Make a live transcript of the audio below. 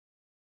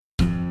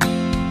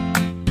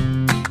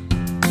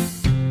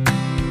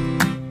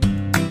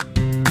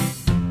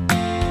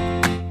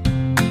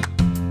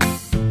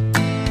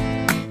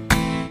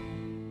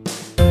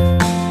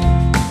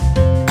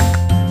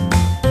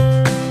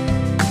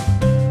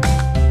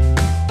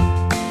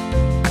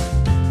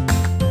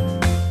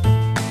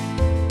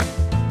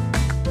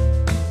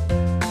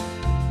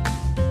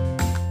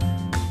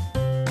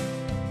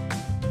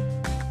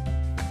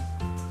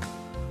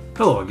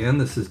again,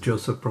 this is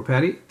Joseph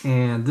Propati,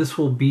 and this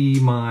will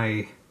be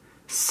my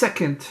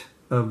second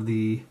of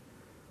the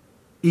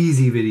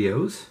easy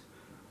videos,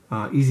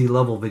 easy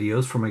level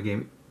videos for my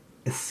game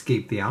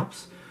Escape the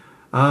Alps.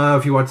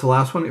 If you watched the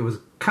last one, it was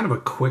kind of a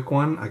quick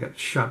one. I got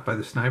shot by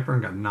the sniper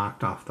and got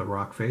knocked off the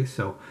rock face,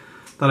 so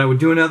thought I would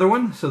do another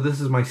one. So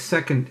this is my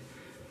second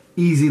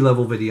easy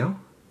level video,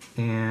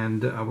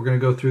 and we're going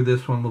to go through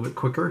this one a little bit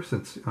quicker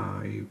since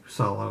you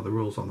saw a lot of the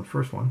rules on the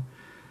first one.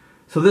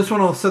 So this one,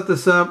 I'll set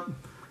this up.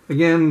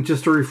 Again,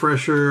 just a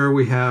refresher,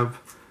 we have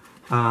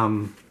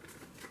 2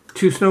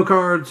 snow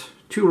cards,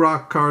 2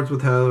 rock cards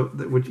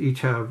which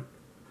each have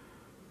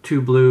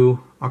 2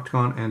 blue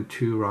octagon and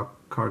 2 rock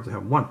cards that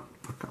have 1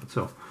 octagon.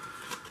 So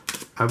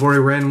I've already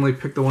randomly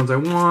picked the ones I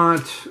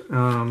want,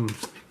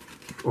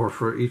 or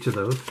for each of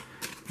those,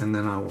 and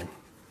then I will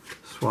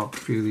swap a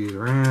few of these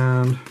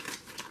around.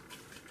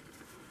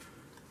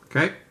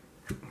 Okay,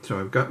 so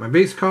I've got my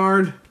base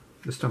card.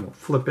 This time I'll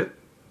flip it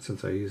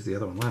since I used the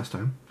other one last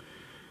time.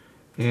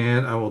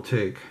 And I will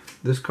take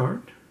this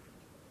card.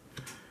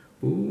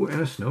 Ooh,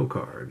 and a snow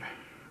card.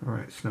 All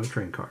right, snow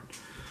train card.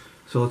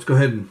 So let's go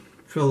ahead and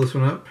fill this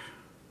one up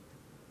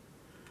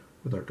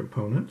with our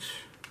components.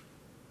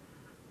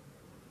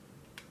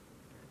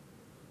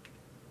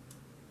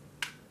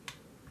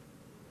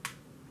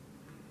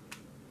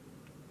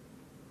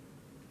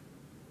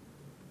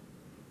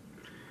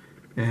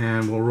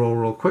 And we'll roll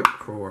real quick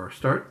for our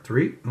start.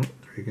 3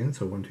 again,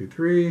 so 1, 2,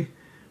 3.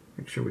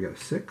 Make sure we got a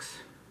 6.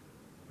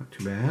 Not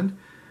too bad.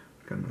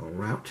 Got a little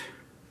route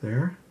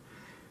there.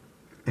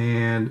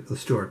 And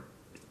let's do our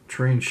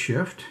train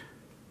shift.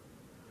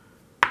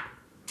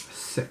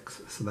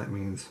 6. So that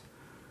means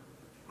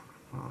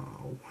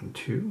 1,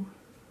 2.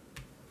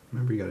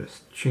 Remember, you gotta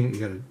change.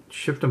 You gotta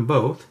shift them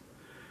both,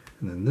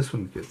 and then this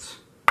one gets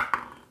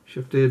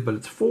shifted. But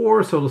it's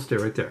 4, so it'll stay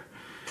right there.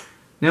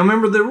 Now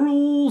remember the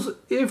rules.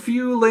 If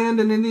you land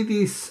in any of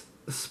these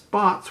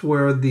spots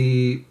where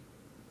the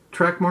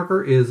track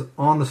marker is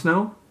on the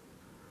snow,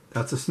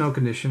 that's a snow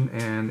condition,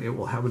 and it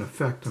will have an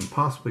effect and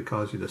possibly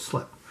cause you to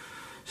slip.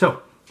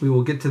 So we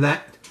will get to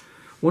that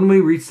when we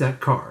reach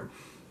that card.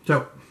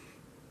 So,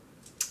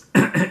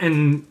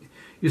 and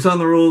you saw in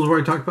the rules where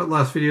I talked about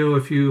last video,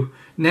 if you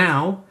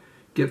now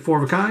get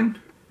 4 of a kind,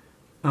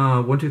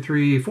 1, 2,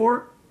 3,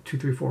 4, 2,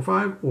 3, 4,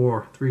 5,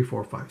 or 3,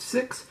 4, 5,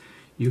 6,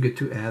 you get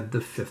to add the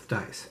 5th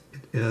dice.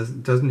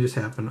 It doesn't just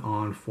happen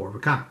on 4 of a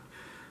kind.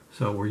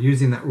 So we're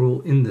using that rule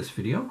in this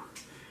video,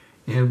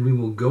 and we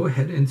will go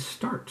ahead and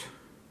start.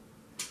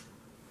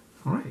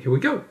 All right, here we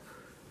go.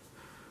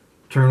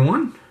 Turn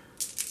 1.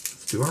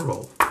 Let's do our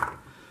roll.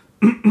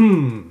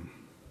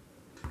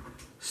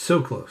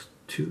 So close.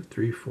 2,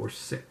 3, 4,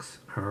 6.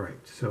 All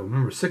right, so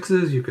remember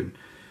 6s, you can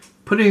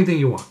put anything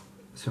you want.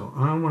 So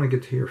I want to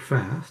get to here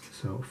fast.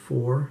 So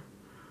 4,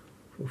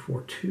 4,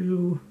 4,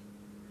 2.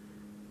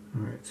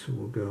 All right, so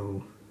we'll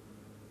go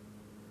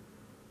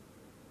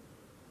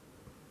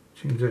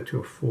change that to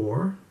a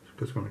 4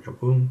 because we're going to go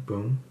boom,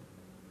 boom.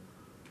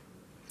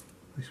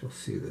 At least we'll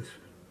see this.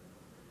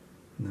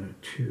 And then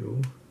a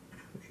 2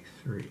 and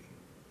a 3.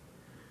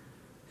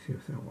 See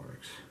if that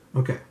works.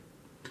 Okay.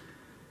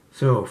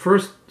 So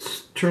first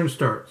turn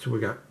start. So we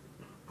got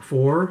a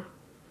 4,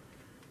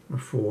 a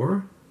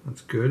 4.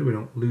 That's good. We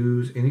don't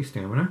lose any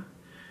stamina.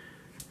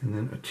 And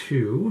then a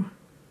 2.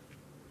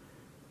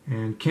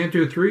 And can't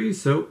do a 3,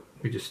 so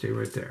we just stay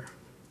right there.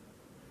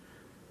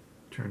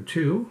 Turn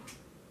 2.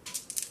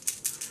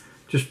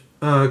 Just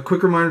a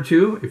quick reminder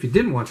too, if you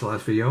didn't watch the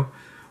last video,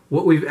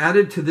 what we've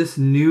added to this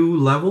new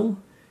level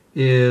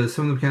is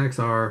some of the mechanics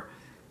are,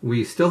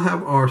 we still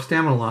have our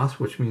stamina loss,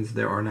 which means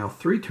there are now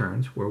 3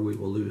 turns where we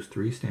will lose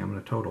 3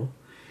 stamina total.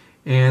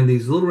 And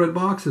these little red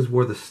boxes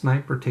where the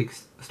sniper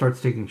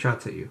starts taking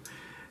shots at you.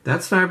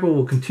 That sniper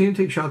will continue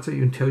to take shots at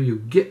you until you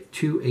get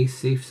to a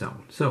safe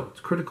zone. So it's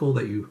critical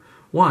that you,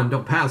 1,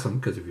 don't pass him,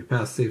 because if you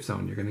pass the safe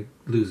zone, you're going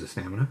to lose the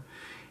stamina.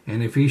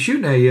 And if he's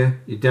shooting at you,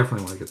 you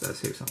definitely want to get that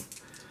safe zone.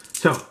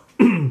 So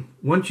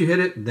once you hit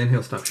it, then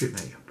he'll stop shooting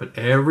at you. But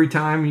every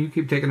time you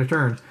keep taking a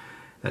turn,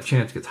 that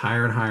chance gets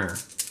higher and higher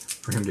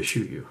for him to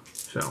shoot you.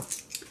 So,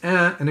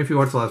 and if you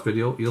watch the last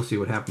video, you'll see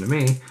what happened to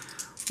me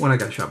when I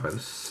got shot by the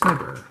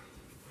sniper.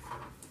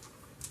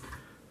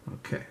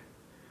 Okay,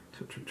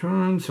 so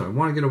turn. So I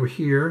want to get over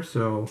here,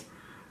 so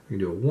I can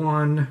do a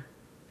 1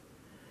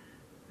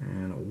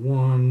 and a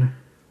 1.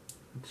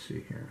 Let's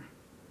see here.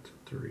 It's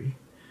a 3.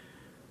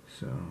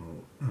 So,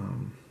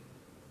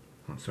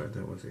 oh, sorry,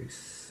 that was a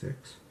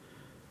 6.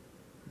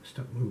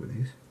 Stop moving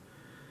these.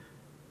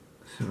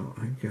 So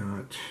I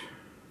got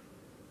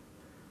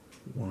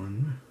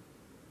 1,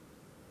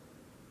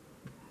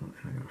 and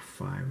I got a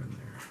 5 in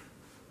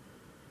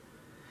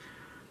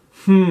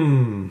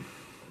there.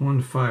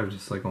 1, 5,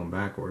 just like going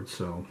backwards.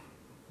 So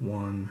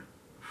 1,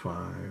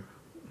 5,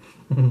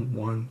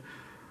 1,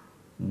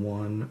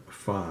 1,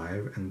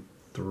 5, and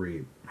 3.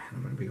 Man,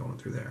 I'm going to be going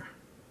through there.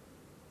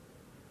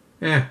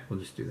 Yeah, we'll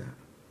just do that.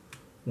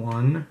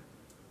 1.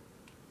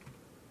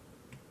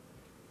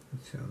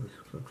 Let's see how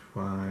this looks.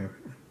 5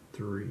 and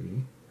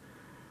 3.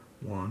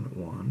 1,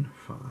 1,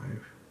 5,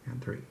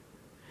 and 3.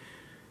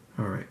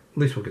 All right, at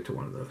least we'll get to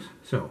one of those.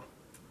 So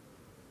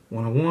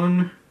 1 and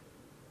 1.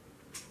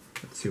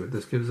 Let's see what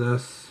this gives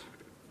us.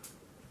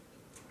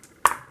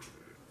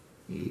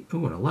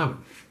 Oh, an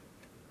 11.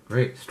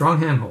 Great. Strong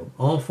handhold.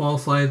 All fall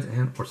slides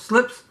and or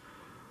slips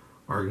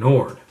are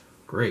ignored.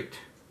 Great.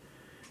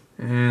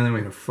 And then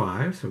we have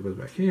 5, so it goes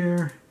back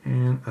here,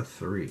 and a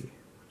 3,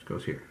 which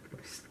goes here.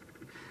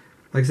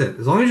 Like I said,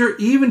 as long as you're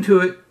even to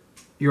it,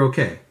 you're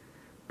okay.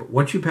 But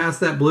once you pass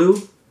that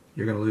blue,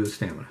 you're going to lose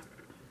stamina.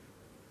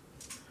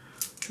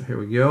 So here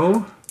we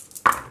go.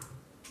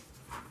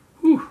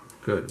 Whew,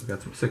 good. We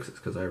got some 6s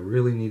because I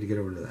really need to get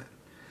over to that.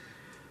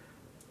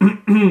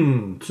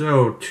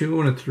 So 2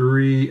 and a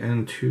 3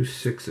 and 2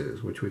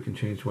 6s, which we can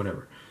change to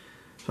whatever.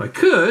 So I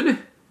could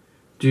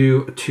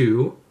do a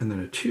 2 and then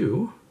a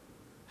 2,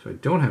 so I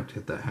don't have to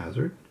hit that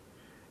hazard,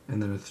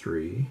 and then a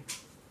 3.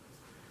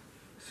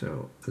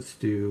 So let's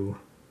do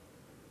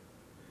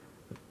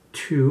a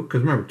 2,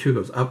 because remember 2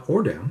 goes up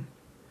or down.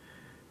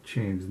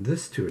 Change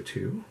this to a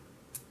 2,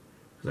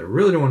 because I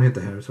really don't want to hit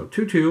the hazard. So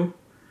 2 2,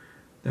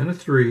 then a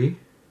 3,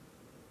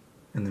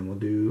 and then we'll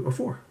do a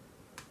 4.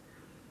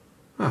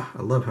 Ah,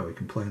 I love how we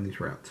can play on these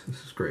routes.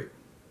 This is great.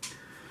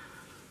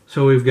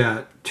 So we've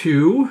got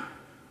 2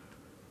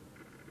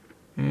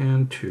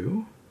 and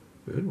 2.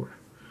 Good.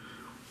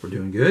 We're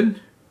doing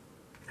good.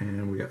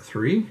 And we got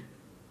 3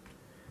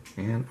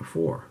 and a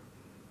 4.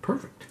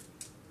 Perfect.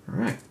 All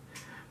right.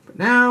 But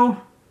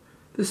now,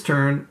 this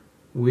turn,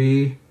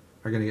 we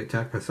are going to get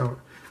attacked by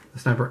the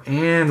sniper,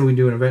 and we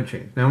do an event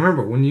change. Now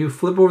remember, when you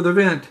flip over the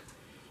event,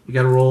 you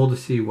got to roll to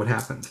see what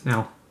happens.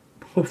 Now,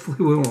 hopefully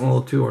we won't roll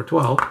a 2 or a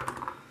 12.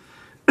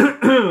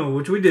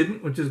 Which we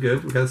didn't, which is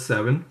good. We got a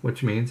 7,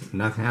 which means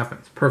nothing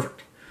happens.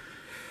 Perfect.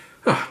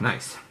 Oh,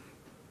 nice.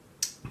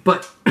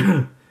 But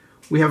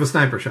we have a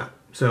sniper shot.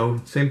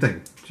 So, same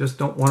thing. Just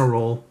don't want to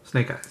roll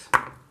snake eyes.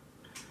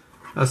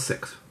 A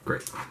 6.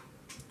 Great.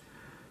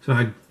 So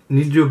I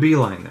need to do a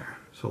beeline there.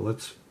 So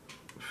let's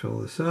fill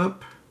this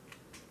up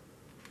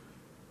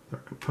with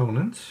our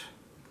components.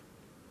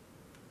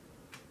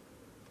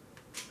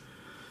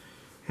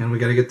 And we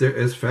got to get there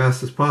as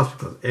fast as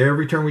possible, because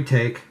every turn we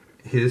take,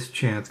 his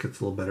chance gets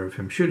a little better of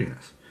him shooting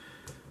us.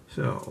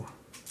 So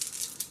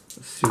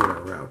let's see what our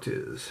route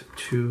is.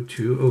 2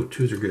 2. Oh,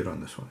 2s are good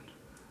on this one.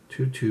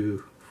 2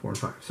 2 4 and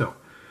 5. So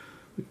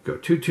we can go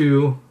 2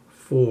 2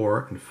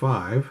 4 and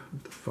 5.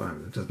 The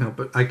 5 that doesn't help,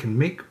 but I can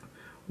make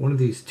one of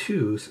these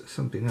 2s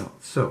something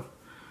else. So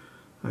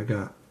I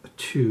got a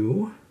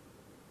 2.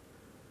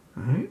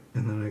 All right,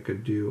 and then I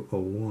could do a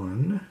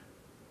 1,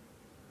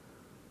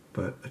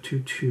 but a 2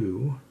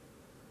 2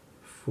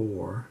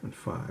 4 and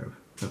 5.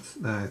 I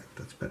think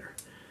that's better.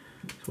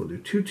 So we'll do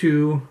 2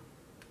 2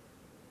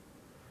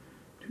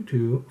 2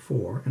 2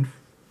 4 and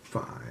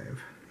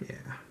 5. Yeah.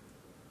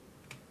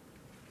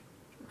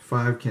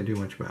 5 can't do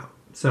much about.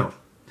 So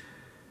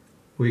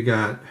we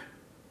got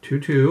 2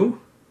 2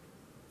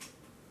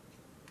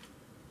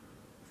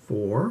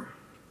 4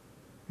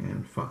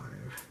 and 5.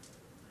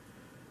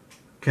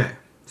 Okay,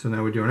 so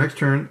now we do our next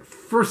turn.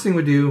 First thing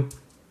we do,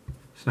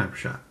 sniper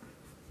shot.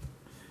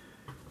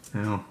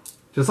 Now,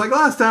 just like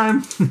last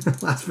time,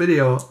 last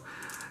video,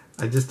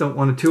 I just don't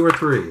want a 2 or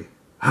 3.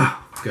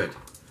 Ah, good.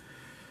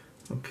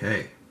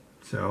 Okay,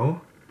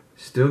 so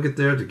still get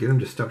there to get him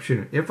to stop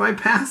shooting. If I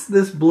pass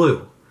this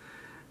blue,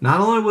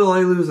 not only will I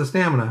lose a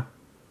stamina,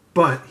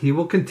 but he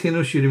will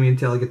continue shooting me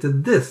until I get to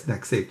this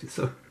next safety.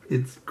 So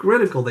it's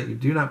critical that you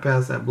do not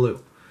pass that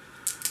blue.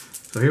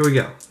 So here we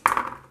go.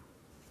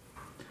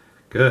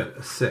 Good,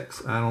 a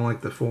 6. I don't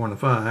like the 4 and the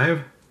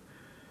 5,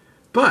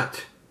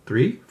 but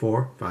 3,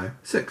 4, 5,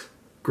 6.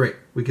 Great,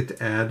 we get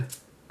to add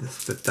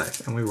this 5th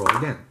dice, and we roll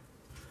again.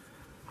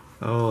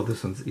 Oh,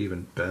 this one's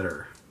even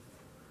better.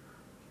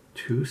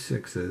 2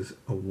 6s,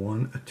 a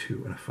 1, a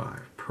 2, and a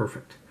 5.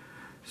 Perfect.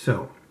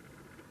 So,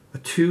 a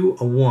 2,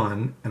 a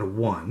 1, and a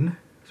 1.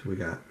 So we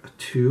got a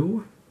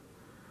 2,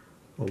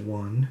 a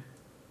 1,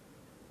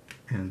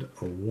 and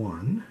a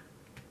 1.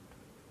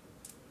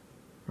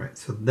 Right,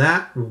 so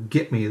that will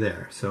get me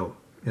there. So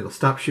it'll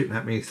stop shooting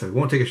at me, so it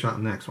won't take a shot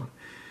in the next one.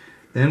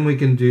 Then we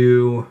can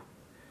do,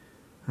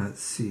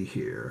 let's see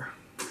here.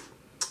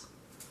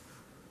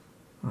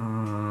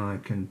 I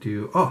can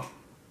do, a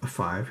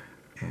 5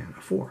 and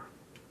a 4.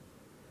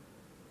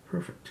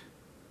 Perfect.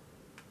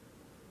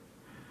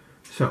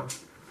 So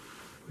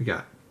we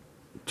got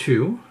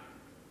 2,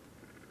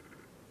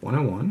 1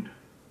 and 1,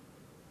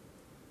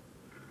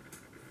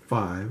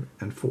 5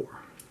 and 4.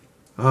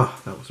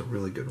 Oh, that was a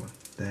really good one.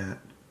 That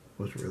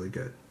was really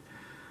good.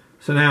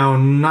 So now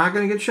I'm not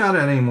going to get shot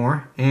at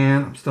anymore,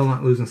 and I'm still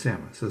not losing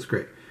stamina, so that's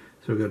great.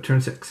 So we go turn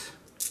 6.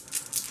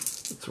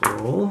 Let's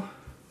roll.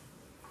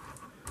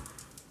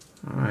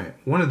 Alright,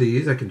 one of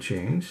these I can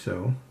change,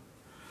 so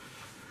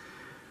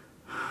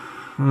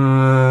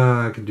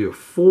I can do a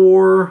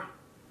 4,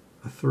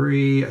 a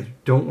 3. I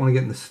don't want to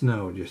get in the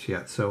snow just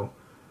yet, so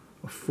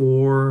a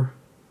 4,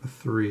 a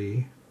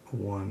 3, a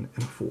 1,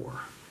 and a 4.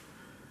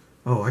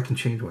 Oh, I can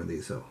change one of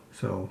these though.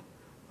 So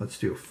let's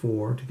do a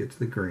 4 to get to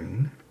the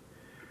green.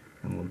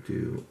 And we'll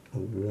do a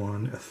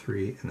 1, a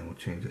 3, and then we'll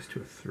change this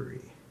to a 3.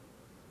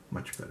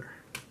 Much better.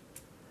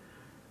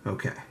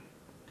 Okay.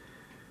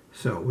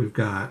 So we've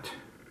got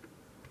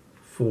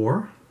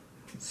 4.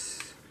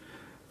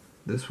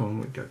 This one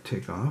we've got to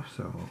take off,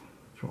 so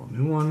let's roll a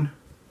new one.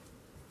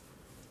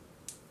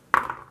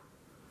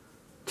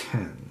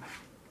 10.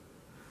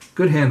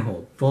 Good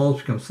handhold.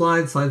 Falls become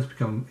slides, slides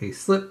become a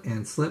slip,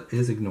 and slip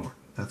is ignored.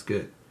 That's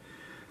good.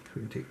 So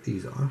we can take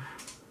these off.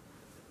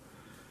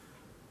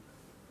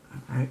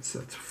 Alright, so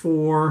that's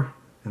 4,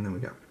 and then we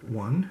got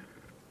 1,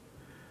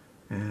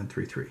 and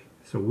 3, 3.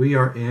 So we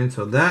are in,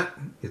 so that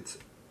it's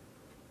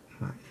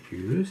not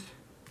used.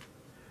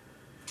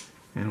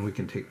 And we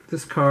can take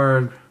this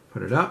card,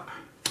 put it up.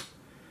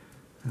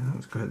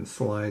 Let's go ahead and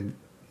slide,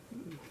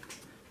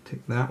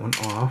 take that one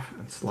off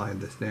and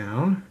slide this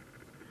down.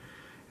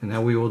 And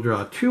now we will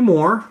draw 2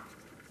 more.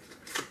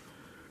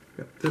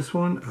 Got this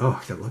one. Oh,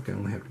 I got lucky, I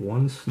only had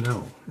 1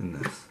 snow in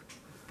this.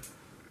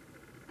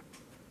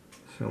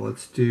 So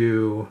let's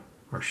do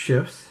our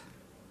shifts.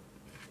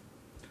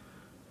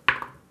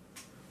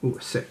 Ooh,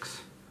 a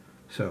 6.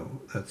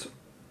 So that's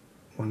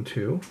 1,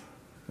 2,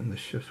 and this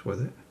shifts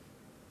with it.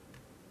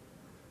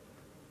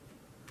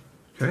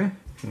 Okay,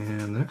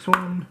 and the next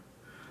one,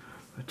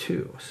 a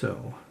 2.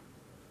 So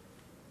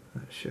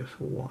that shifts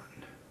 1.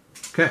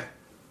 Okay.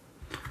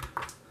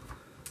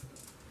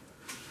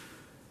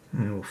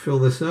 And we'll fill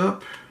this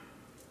up.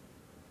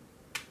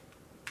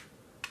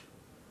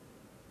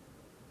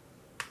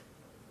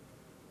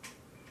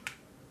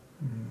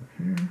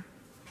 Here.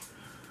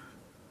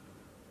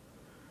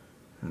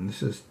 And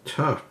this is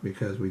tough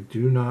because we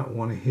do not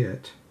want to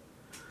hit.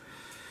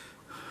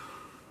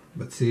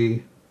 But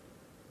see,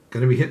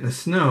 going to be hitting the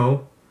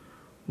snow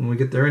when we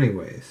get there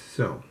anyways.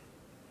 So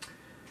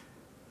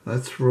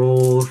let's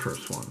roll the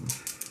first one.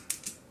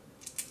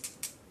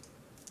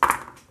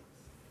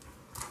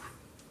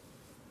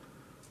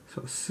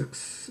 So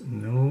 6,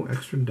 no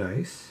extra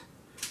dice,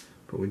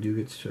 but we do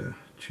get to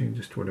change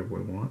this to whatever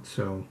we want.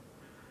 So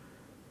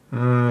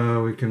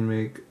we can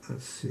make,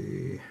 let's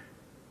see,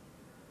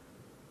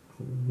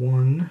 a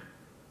 1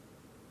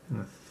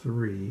 and a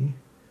 3,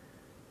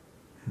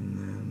 and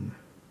then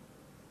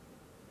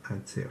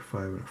I'd say a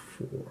 5 and a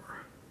 4.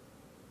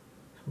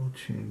 So we'll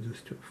change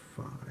this to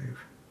a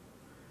 5.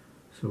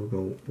 So we'll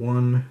go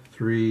 1,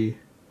 3,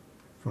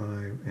 5,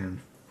 and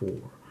 4.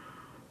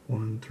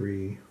 1,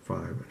 3, 5,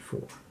 and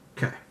 4.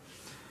 Okay.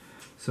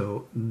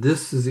 So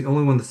this is the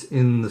only one that's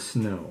in the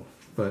snow,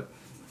 but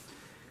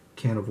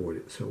can't avoid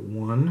it. So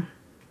 1,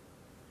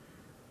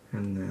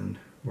 and then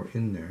we're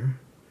in there.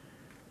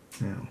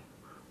 Now,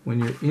 when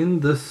you're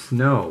in the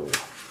snow,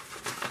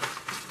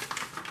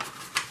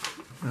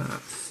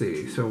 let's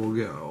see, so we'll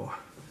go.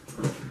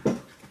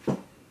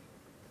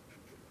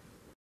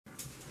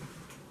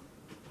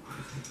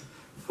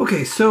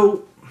 Okay,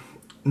 so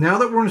now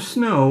that we're in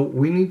snow,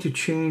 we need to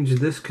change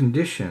this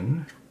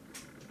condition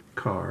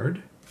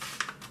card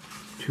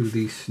to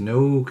the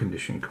snow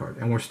condition card.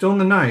 And we're still in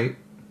the night,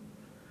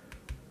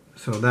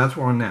 so that's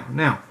where we're on now.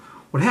 Now,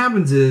 what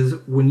happens is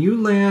when you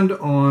land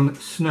on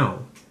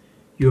snow,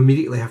 you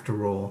immediately have to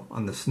roll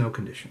on the snow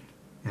condition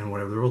and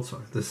whatever the rules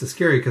are. This is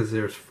scary because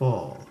there's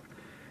fall.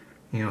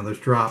 You know, there's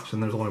drops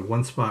and there's only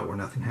one spot where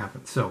nothing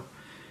happens. So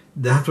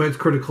that's why it's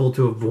critical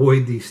to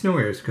avoid these snow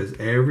areas, because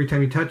every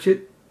time you touch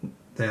it,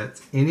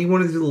 that's any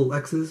one of these little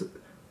X's,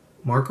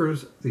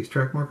 markers, these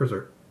track markers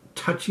are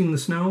touching the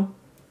snow.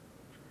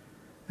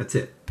 That's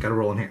it. Got to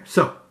roll in here.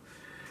 So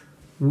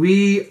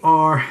we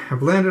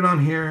have landed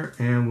on here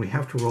and we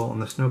have to roll on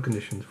the snow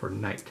conditions for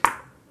night.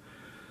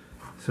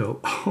 So,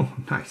 oh,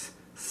 nice.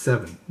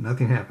 7.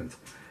 Nothing happens.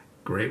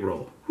 Great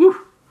roll.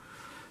 Whew.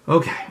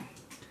 Okay.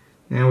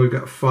 Now we've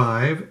got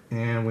 5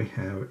 and we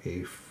have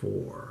a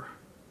 4.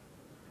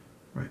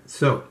 Right.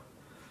 So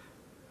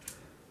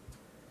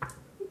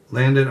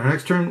landed our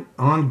next turn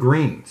on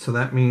green. So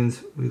that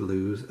means we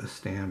lose a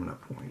stamina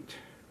point.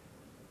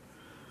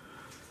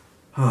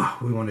 Oh,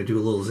 we want to do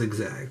a little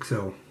zigzag.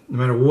 So no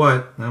matter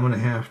what, I'm going to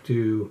have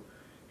to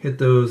hit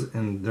those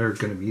and they're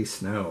going to be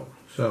snow.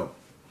 So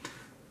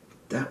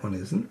that one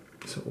isn't.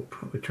 So we'll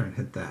probably try and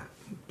hit that.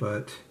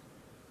 But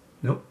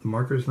nope, the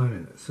marker's not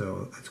in it.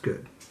 So that's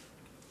good.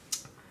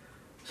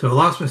 So I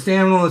lost my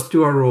stamina. Let's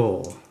do our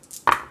roll.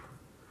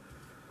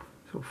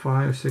 So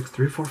 5, 6,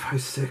 3, 4,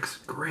 5, 6.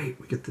 Great.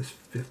 We get this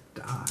 5th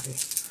die.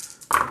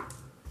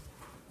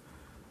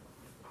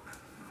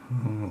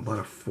 Oh, a lot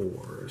of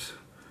 4s.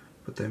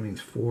 But that means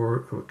 4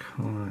 of a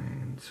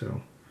kind.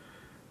 So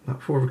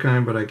not 4 of a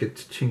kind, but I get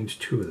to change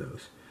 2 of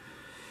those.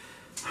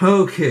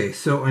 Okay,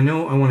 so I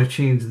know I want to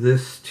change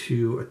this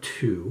to a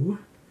 2.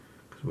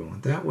 Because we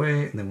want that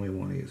way. And then we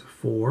want to use a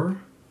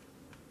 4.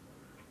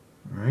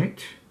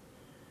 Alright.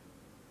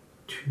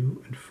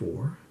 2 and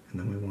 4. And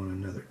then we want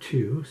another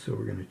 2, so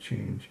we're going to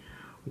change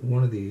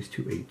one of these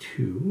to a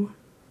 2,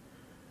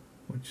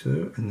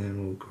 and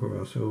then we'll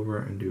cross over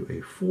and do a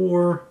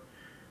 4,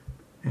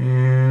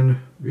 and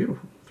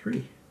beautiful,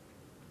 3.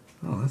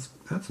 Oh,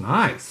 that's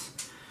nice.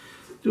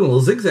 Do a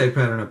little zigzag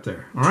pattern up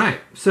there. All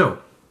right,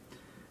 so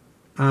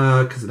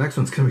because the next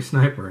one's going to be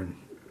sniper, and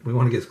we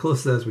want to get as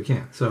close to that as we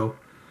can. So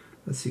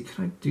let's see,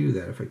 can I do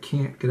that? If I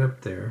can't get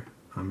up there,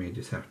 I may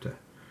just have to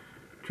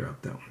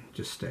drop that one.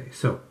 Just stay.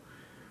 So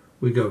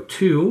we go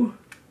 2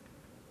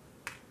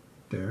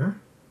 there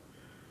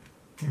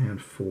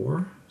and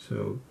 4.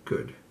 So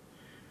good.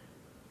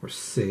 We're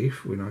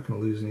safe. We're not going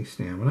to lose any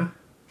stamina.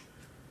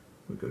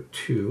 We go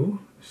 2.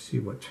 Let's see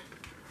what.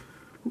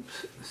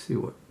 Oops. Let's see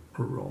what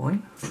we're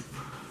rolling.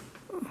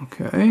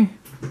 Okay.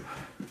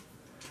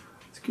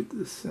 Let's get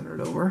this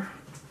centered over.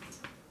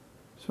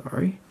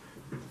 Sorry.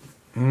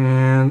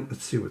 And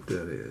let's see what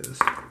that is.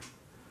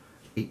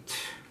 8.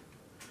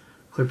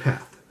 Clear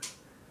path.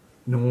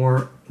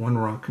 Nor 1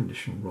 rock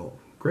condition roll.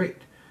 Great.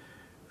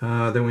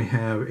 Then we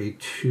have a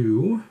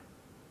 2.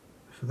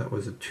 So that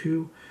was a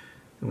 2.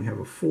 Then we have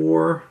a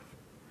 4.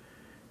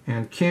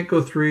 And can't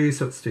go 3,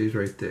 so it stays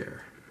right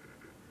there.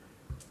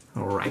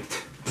 All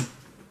right.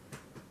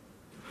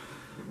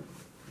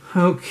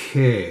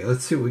 Okay,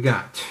 let's see what we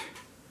got.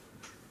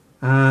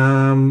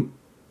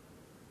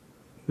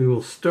 We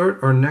will start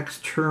our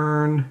next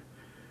turn.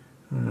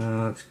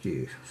 Let's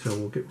see. So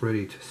we'll get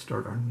ready to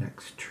start our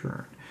next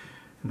turn.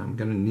 And I'm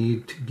going to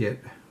need to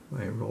get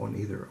by rolling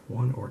either a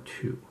 1 or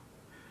 2.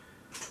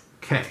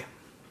 Okay.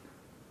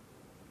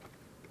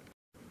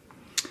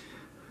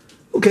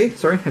 Okay,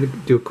 sorry, I had to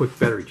do a quick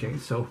battery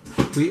change. So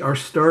we are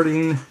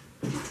starting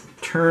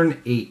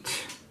turn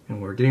 8.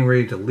 And we're getting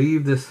ready to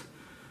leave this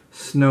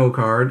snow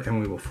card, and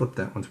we will flip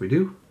that once we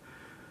do.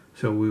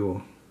 So we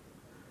will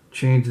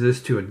change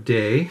this to a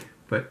day,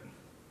 but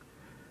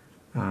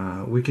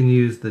we can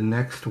use the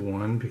next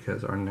one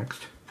because our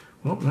next,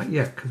 well, not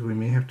yet, because we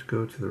may have to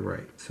go to the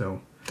right.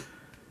 So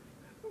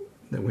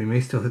that we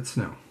may still hit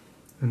snow,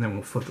 and then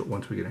we'll flip it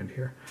once we get into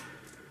here.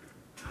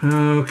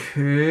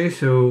 Okay,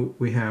 so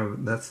we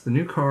have, that's the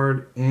new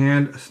card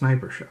and a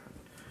sniper shot.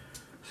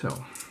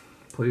 So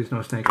please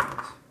no snake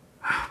eyes.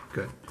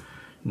 Good.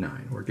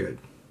 9, we're good.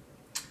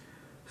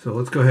 So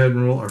let's go ahead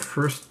and roll our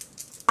first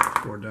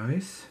 4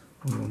 dice.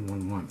 1, 1,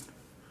 1, 1.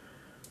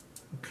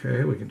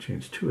 Okay, we can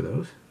change 2 of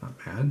those. Not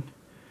bad.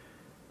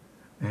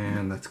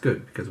 And that's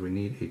good because we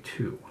need a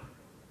 2.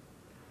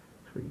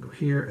 So we can go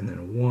here and then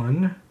a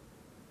 1.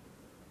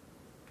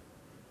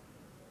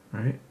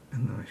 Right?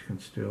 And then I can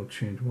still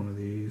change one of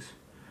these.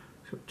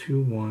 So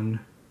 2, 1.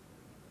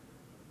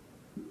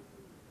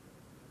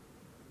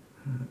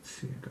 Let's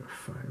see, I got a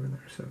 5 in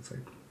there, so it's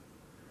like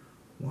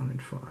 1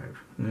 and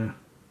 5. Yeah.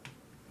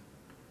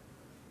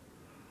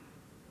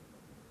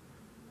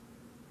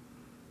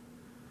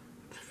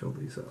 Fill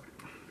these up.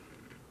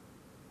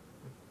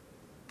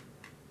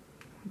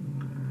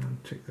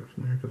 And take that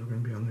from there because we're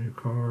going to be on the new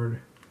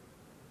card.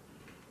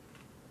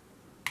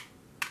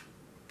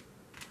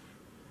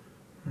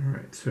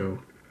 Alright, so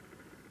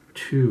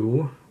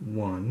 2,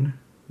 1,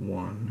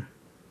 1.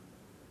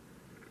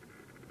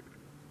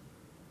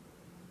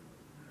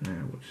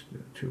 And we'll just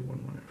do 2, 1,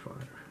 1, and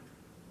 5.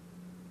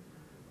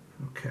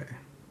 Okay.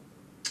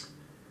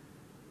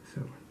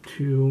 So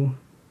 2,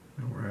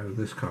 now we're out of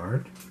this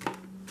card.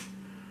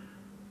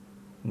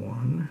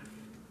 1,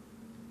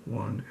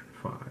 1, and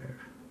 5.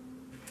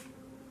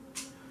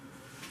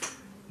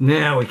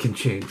 Now we can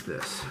change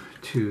this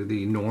to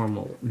the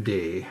normal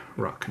day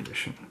rock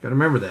condition. Got to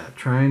remember that.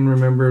 Try and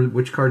remember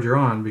which card you're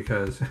on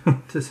because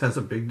this has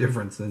a big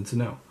difference in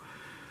snow.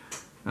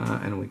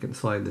 And we can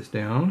slide this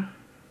down.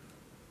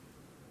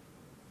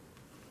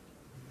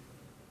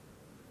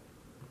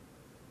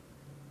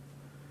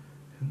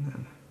 And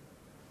then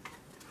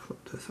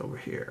flip this over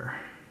here.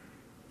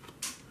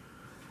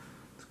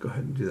 Go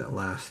ahead and do that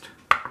last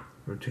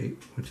rotate,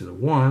 which is a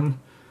 1.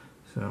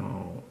 So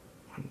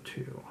 1,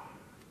 2.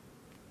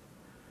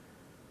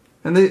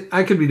 And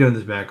I could be doing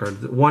this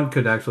backwards. 1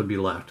 could actually be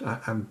left.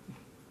 I'm,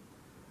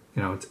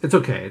 you know, it's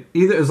okay.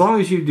 Either as long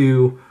as you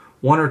do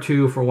 1 or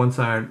 2 for one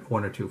side,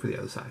 1 or 2 for the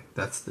other side.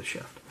 That's the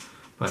shift.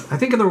 But I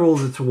think in the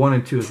rules it's 1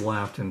 and 2 is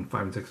left and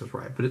 5 and 6 is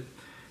right. But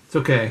it's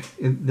okay.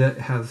 That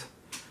has,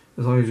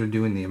 as long as you're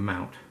doing the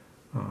amount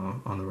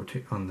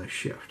on the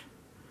shift.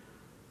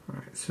 All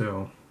right.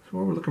 So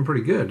well, we're looking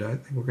pretty good. I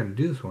think we're going to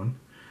do this one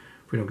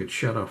if we don't get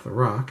shut off the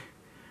rock.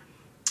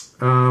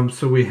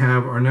 So we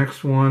have our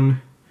next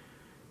one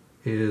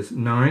is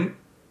 9,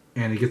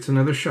 and he gets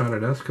another shot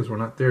at us because we're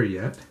not there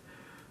yet.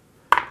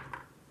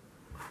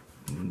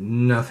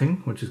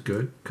 Nothing, which is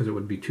good because it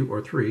would be 2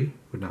 or 3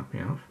 would knock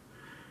me off.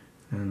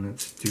 And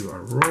let's do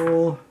our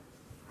roll.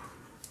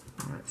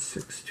 All right,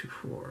 6, 2,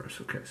 4.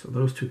 Okay, so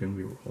those 2 can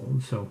be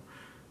rolled. So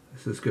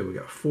this is good. We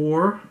got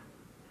 4,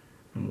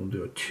 and we'll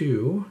do a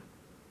 2.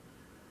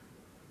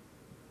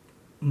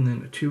 And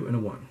then a 2 and a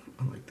 1.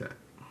 I like that.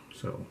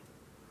 So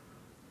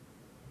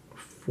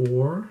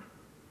 4,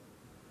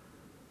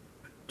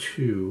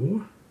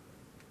 2.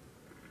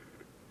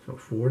 So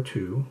 4,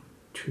 2,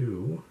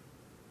 2,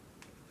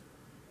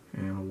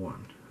 and a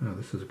 1. Oh,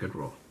 this is a good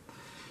roll.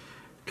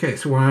 Okay,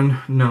 so we're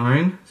on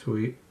 9. So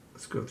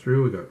let's go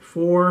through. We got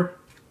 4,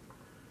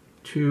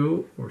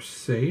 2. We're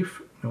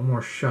safe. No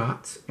more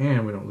shots,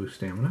 and we don't lose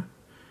stamina.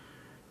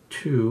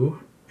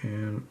 2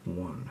 and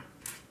 1.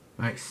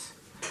 Nice.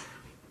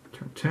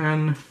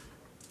 Turn 10.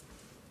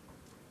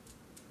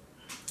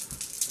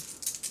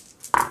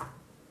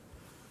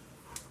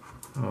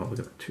 Oh, look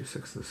at that 2,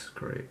 6. This is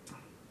great.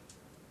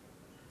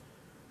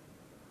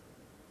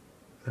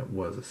 That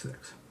was a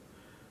 6.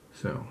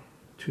 So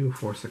 2,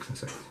 4, 6, and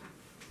 6.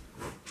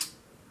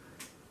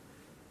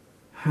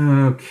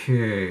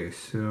 Okay,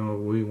 so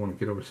we want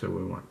to get over, so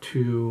we want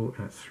 2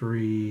 and a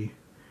 3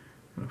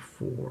 and a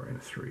 4 and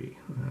a 3.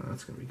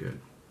 That's going to be good.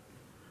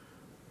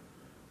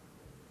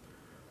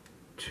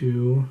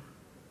 2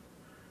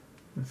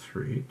 and a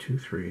 3, 2,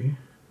 3,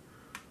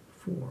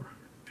 4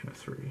 and a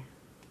 3.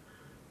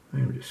 I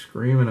am just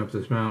screaming up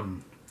this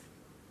mountain.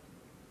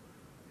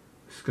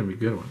 This is going to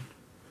be a good one.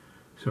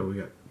 So we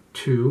got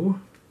 2,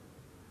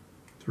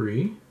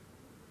 3,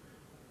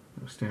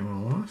 no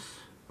stamina loss,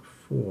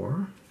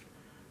 4,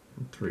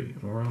 and 3.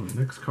 And we're on the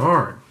next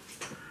card.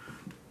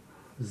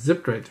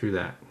 Zipped right through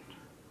that.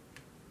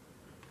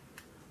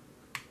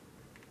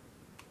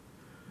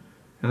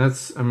 And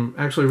I'm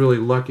actually really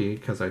lucky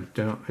because I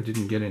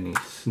didn't get any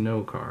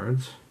snow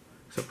cards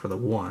except for the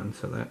 1,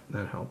 so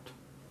that helped.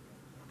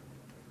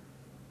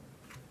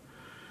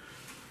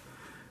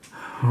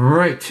 All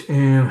right,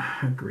 and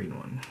a green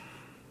one.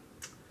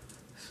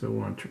 So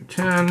we're on turn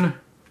 10.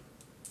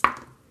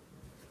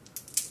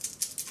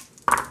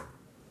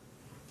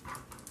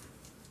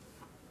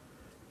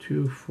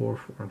 Two, 4,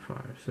 4, and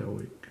 5. So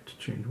we get to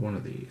change one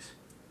of these.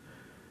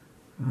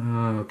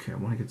 Okay, I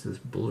want to get to this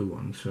blue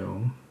one.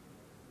 So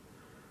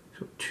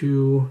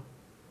 2,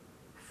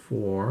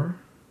 4.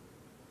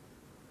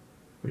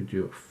 We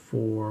do a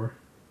 4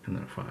 and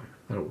then a 5.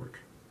 That'll work.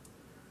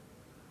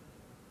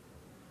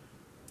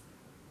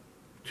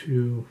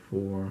 2,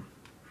 4,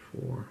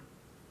 4.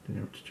 Then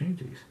you have to change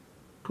these.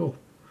 Cool.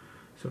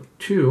 So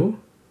 2.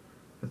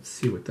 Let's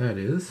see what that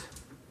is.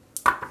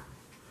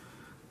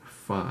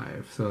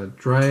 5. So a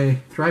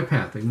dry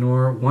path.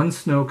 Ignore 1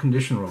 snow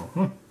condition roll.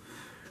 Huh.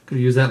 Could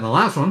have used that in the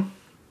last one.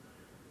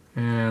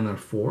 And a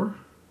 4.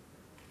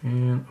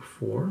 And a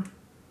 4.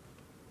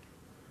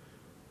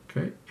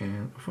 Okay,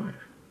 and a 5.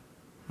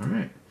 All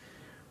right.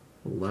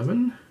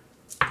 11.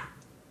 Oh,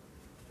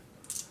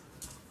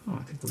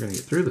 I think we're going to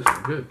get through this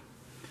one. Good.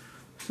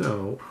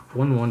 So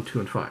 1, 1, 2,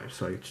 and 5.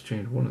 So I get to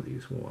change one of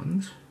these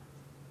ones.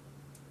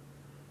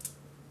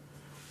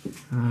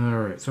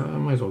 Alright, so I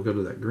might as well go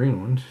to that green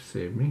one to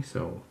save me.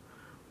 So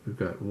we've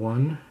got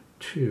 1,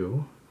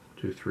 2,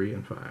 2, 3,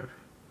 and 5.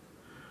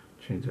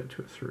 Change that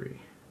to a 3.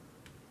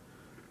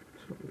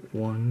 So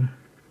 1,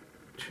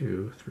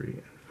 2, 3,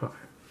 and 5.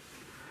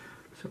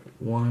 So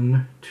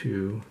 1,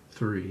 2,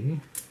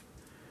 3,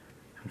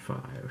 and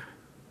 5.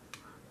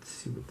 Let's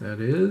see what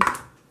that is.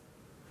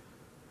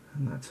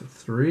 And that's a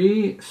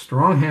 3.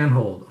 Strong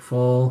handhold.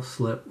 Fall,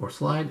 slip, or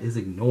slide is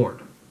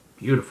ignored.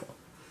 Beautiful.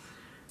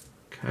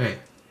 Okay.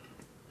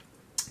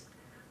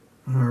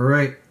 All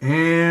right,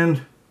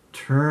 and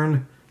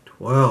turn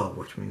 12,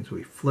 which means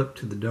we flip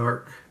to the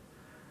dark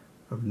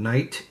of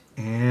night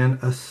and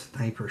a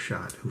sniper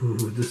shot.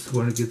 Ooh, this is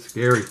when it gets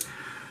scary.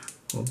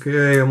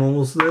 Okay, I'm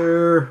almost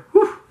there.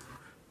 Whew.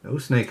 No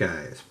snake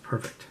eyes.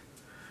 Perfect.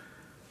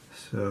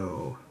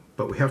 So,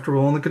 but we have to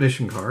roll on the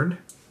condition card.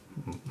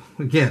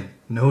 Again,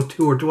 no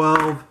 2 or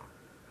 12.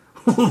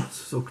 Oh,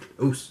 so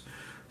close.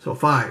 So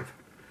 5.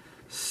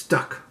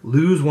 Stuck.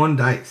 Lose 1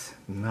 dice.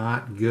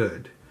 Not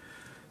good.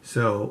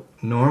 So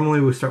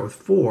normally we start with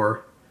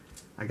 4.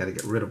 I got to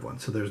get rid of 1.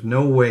 So there's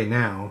no way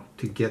now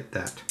to get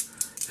that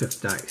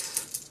 5th dice.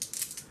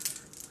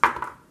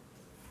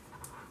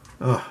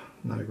 Oh,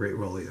 not a great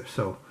roll either.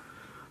 So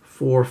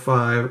 4,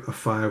 5. A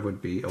 5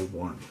 would be a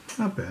 1.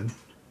 Not bad.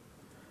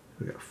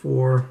 We got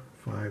 4,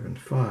 5, and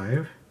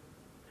 5.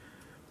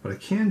 But I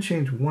can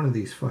change one of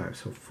these 5.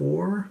 So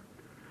 4,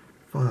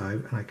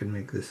 5, and I can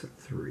make this a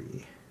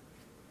 3.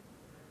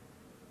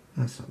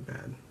 That's not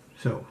bad.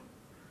 So,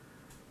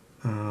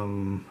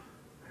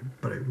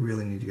 but I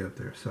really need to get up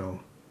there.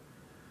 So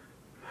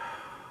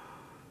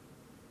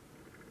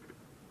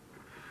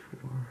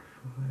 4,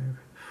 5,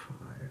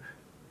 5.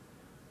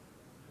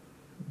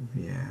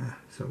 Yeah.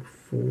 So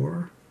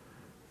 4,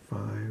 5,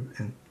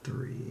 and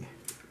 3.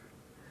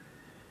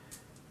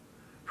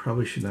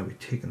 Probably should not be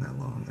taking that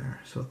long there.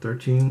 So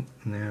 13.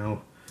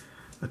 Now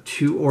a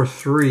 2 or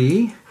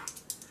 3.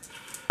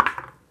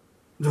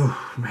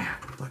 Oh man,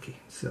 lucky.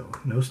 So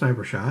no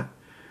sniper shot,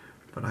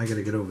 but I got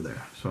to get over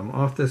there. So I'm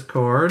off this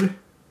card.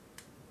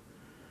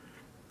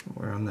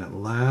 We're on that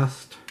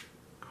last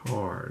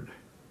card.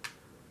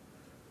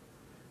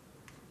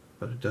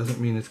 But it doesn't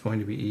mean it's going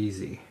to be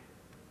easy.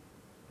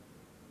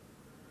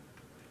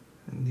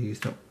 And these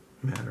don't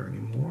matter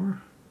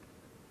anymore.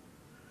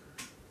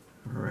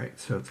 Alright,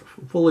 so it's a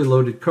fully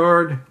loaded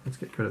card. Let's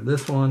get rid of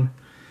this one.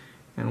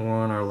 And we're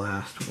on our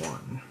last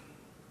one.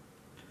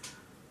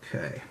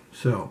 Okay,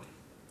 so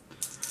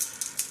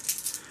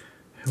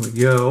here we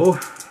go.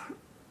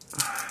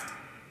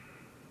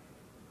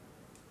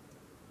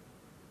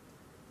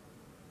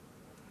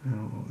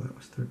 Oh, that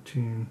was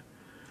 13.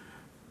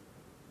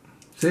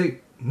 See,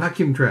 not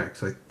keeping track.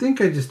 So I think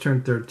I just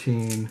turned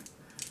 13.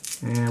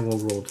 And we'll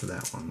roll to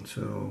that one.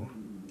 So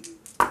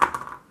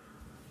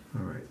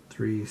All right,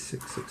 3,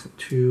 6, 6, and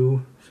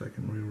 2. So I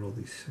can re-roll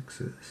these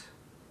 6s.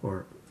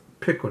 Or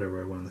pick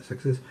whatever I want on the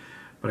 6s.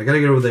 But I got to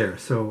get over there.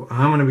 So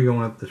I'm going to be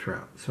going up this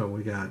route. So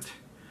we got...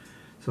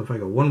 So if I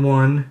go 1,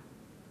 1,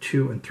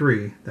 2, and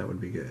 3, that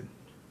would be good.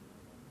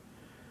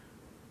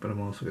 But I'm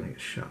also going to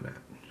get shot at.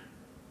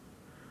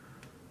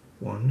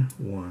 1,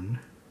 1,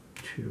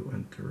 2,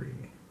 and 3.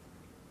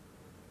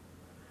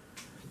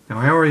 Now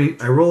I already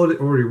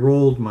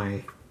rolled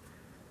my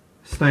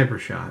sniper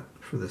shot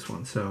for this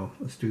one, so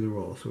let's do the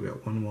roll. So we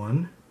got 1,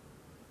 1.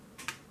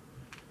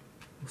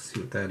 We'll see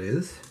what that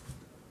is.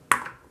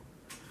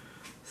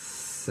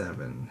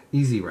 7.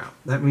 Easy route.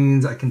 That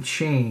means I can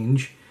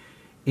change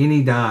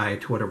any die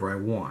to whatever I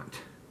want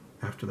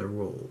after they're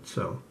rolled.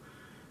 So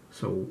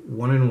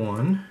 1 and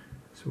 1.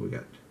 So we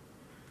got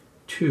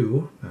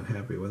 2. Not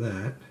happy with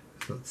that.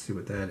 So let's see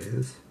what that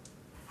is.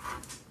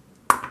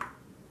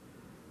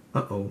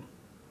 Uh-oh.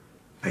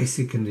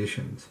 Icy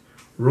conditions.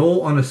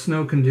 Roll on a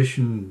snow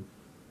condition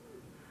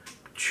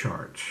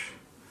chart.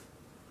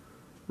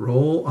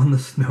 Roll on the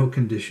snow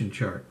condition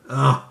chart.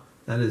 Oh,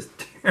 that is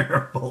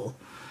terrible.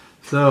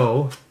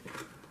 So,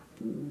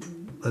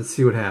 let's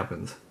see what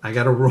happens. I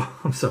gotta roll.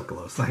 I'm so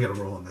close. I gotta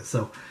roll on this.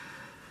 So,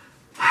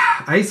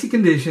 icy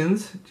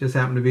conditions just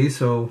happen to be.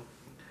 So,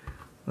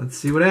 let's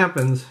see what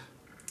happens.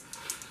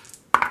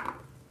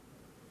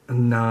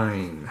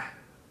 9.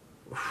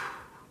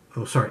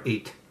 Oh, sorry,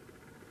 8.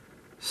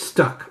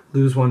 Stuck.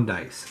 Lose 1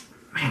 dice.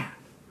 Man.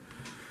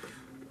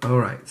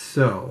 Alright,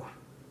 so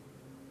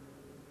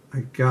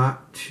I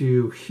got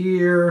to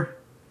here.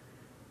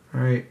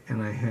 Alright,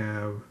 and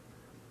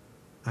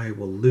I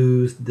will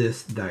lose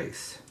this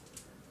dice.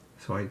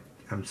 So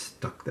I'm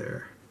stuck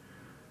there.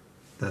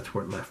 That's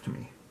where it left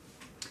me.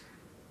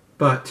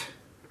 But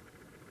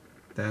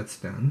that's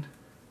done.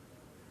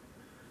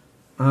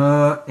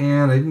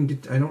 And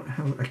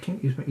I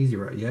can't use my easy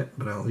route yet,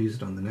 but I'll use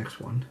it on the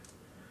next one.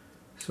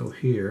 So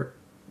here,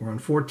 we're on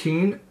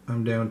 14.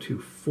 I'm down to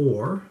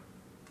 4.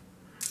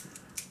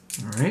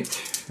 All right,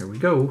 here we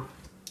go.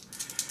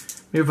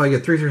 Maybe if I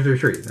get 3, 3, 3,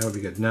 3, that would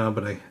be good. No,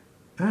 but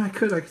I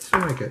could still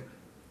make it.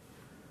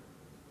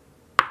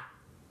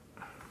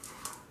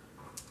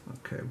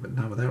 Okay, but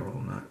not with that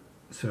roll, not.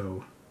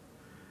 So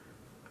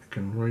I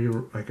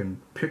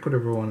can pick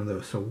whatever one of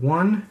those. So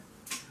 1.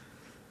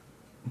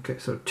 Okay,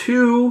 so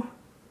 2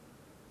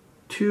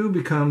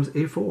 becomes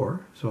a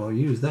 4, so I'll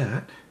use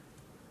that.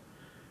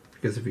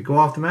 Because if you go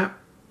off the map,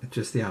 it's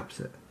just the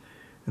opposite.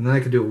 And then I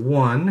could do a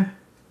 1,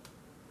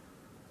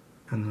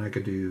 and then I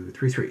could do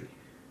 3, 3.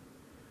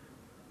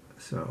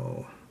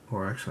 So,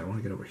 or actually I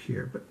want to get over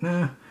here, but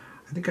nah,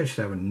 I think I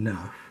should have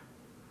enough.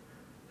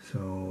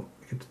 So,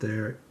 get to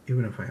there,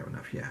 even if I have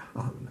enough, yeah,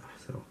 I'll have enough.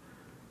 So,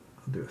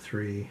 I'll do a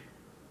 3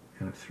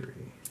 and a 3.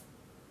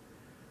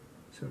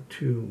 So,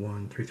 2,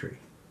 1, 3, 3.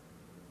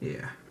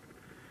 Yeah.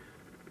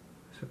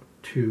 So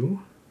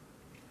 2,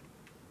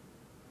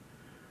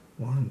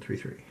 1, 3,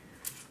 3.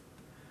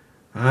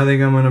 I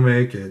think I'm gonna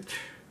make it.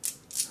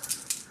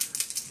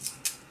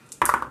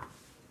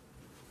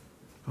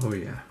 Oh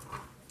yeah.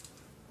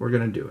 We're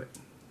gonna do it.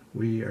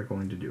 We are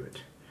going to do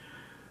it.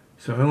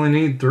 So I only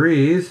need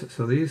 3s,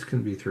 so these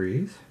can be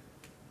 3s.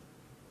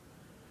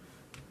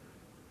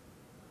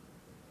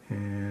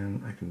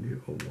 And I can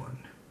do a 1.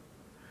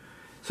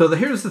 So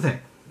here's the thing.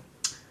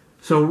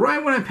 So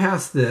right when I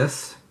pass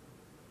this,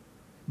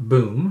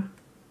 boom,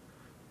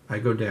 I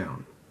go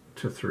down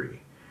to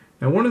 3.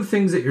 Now one of the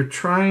things that you're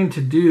trying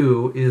to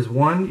do is,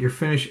 one, you're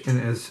finished in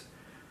as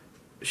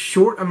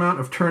short amount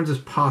of turns as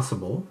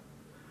possible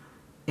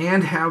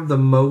and have the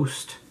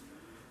most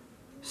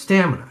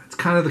stamina. It's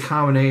kind of the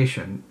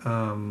combination.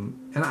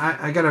 And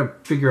I got to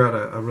figure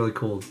out a really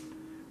cool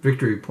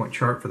victory point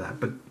chart for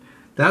that. But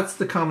that's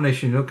the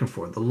combination you're looking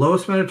for. The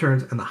lowest amount of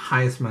turns and the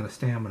highest amount of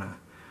stamina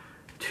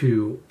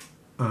to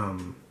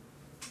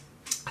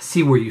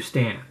see where you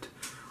stand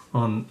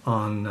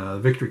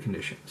on victory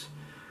conditions.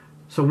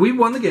 So we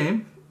won the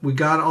game. We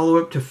got all the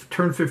way up to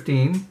turn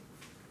 15.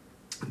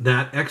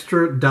 That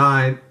extra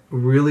die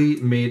really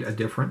made a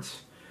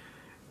difference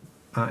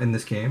in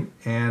this game.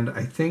 And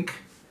I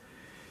think,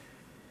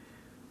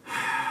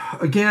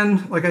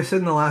 again, like I said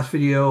in the last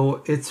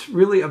video, it's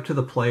really up to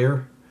the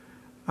player.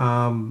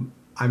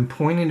 I'm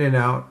pointing it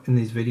out in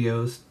these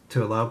videos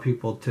to allow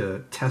people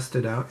to test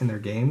it out in their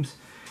games.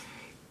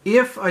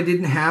 If I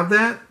didn't have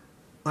that,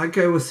 like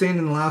I was saying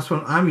in the last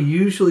one, I'm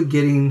usually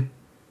getting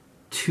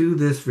to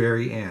this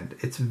very end.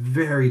 It's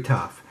very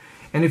tough.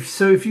 And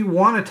if you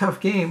want a tough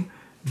game,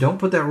 don't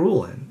put that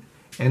rule in.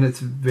 And it's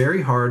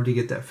very hard to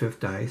get that 5th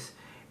dice,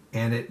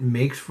 and it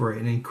makes for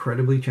an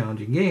incredibly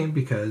challenging game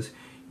because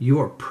you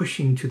are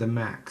pushing to the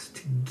max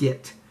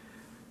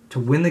to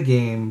win the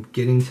game,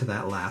 getting to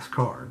that last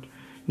card.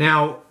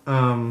 Now,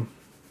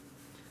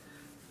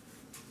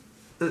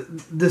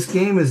 this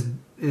game is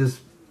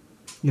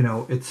you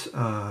know, it's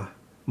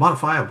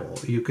modifiable.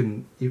 You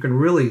can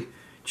really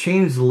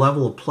change the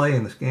level of play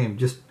in this game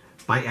just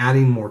by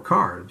adding more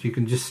cards. You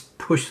can just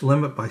push the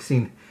limit by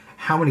seeing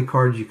how many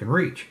cards you can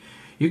reach.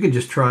 You can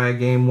just try a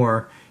game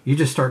where you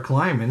just start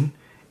climbing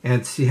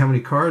and see how many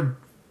cards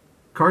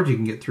you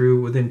can get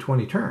through within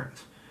 20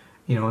 turns.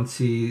 You know, and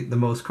see the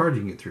most cards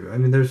you can get through. I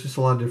mean, there's just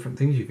a lot of different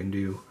things you can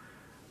do.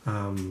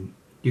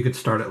 You could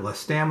start at less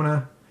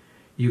stamina.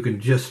 You can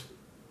just,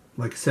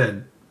 like I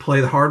said,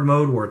 play the hard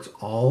mode where it's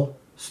all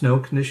snow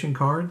condition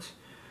cards,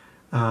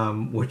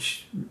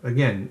 which,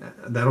 again,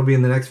 that'll be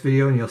in the next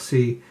video, and you'll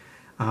see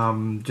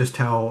just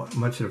how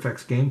much it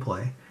affects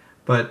gameplay.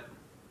 But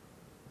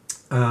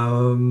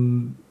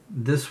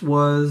this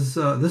was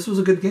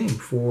a good game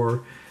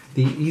for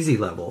the easy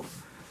level.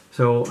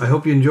 So I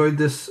hope you enjoyed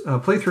this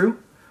playthrough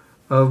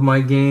of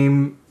my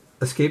game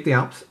Escape the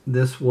Alps.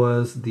 This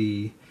was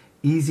the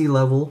easy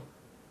level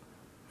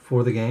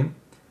for the game,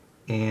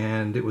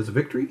 and it was a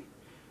victory.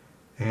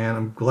 And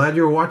I'm glad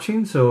you were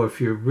watching. So if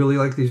you really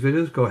like these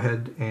videos, go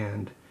ahead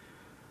and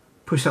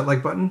push that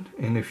like button.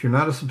 And if you're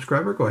not a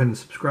subscriber, go ahead and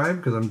subscribe,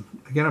 because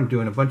I'm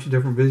doing a bunch of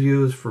different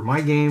videos for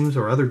my games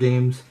or other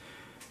games,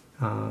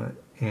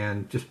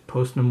 and just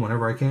posting them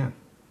whenever I can.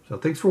 So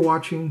thanks for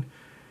watching,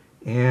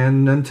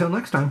 and until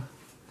next time.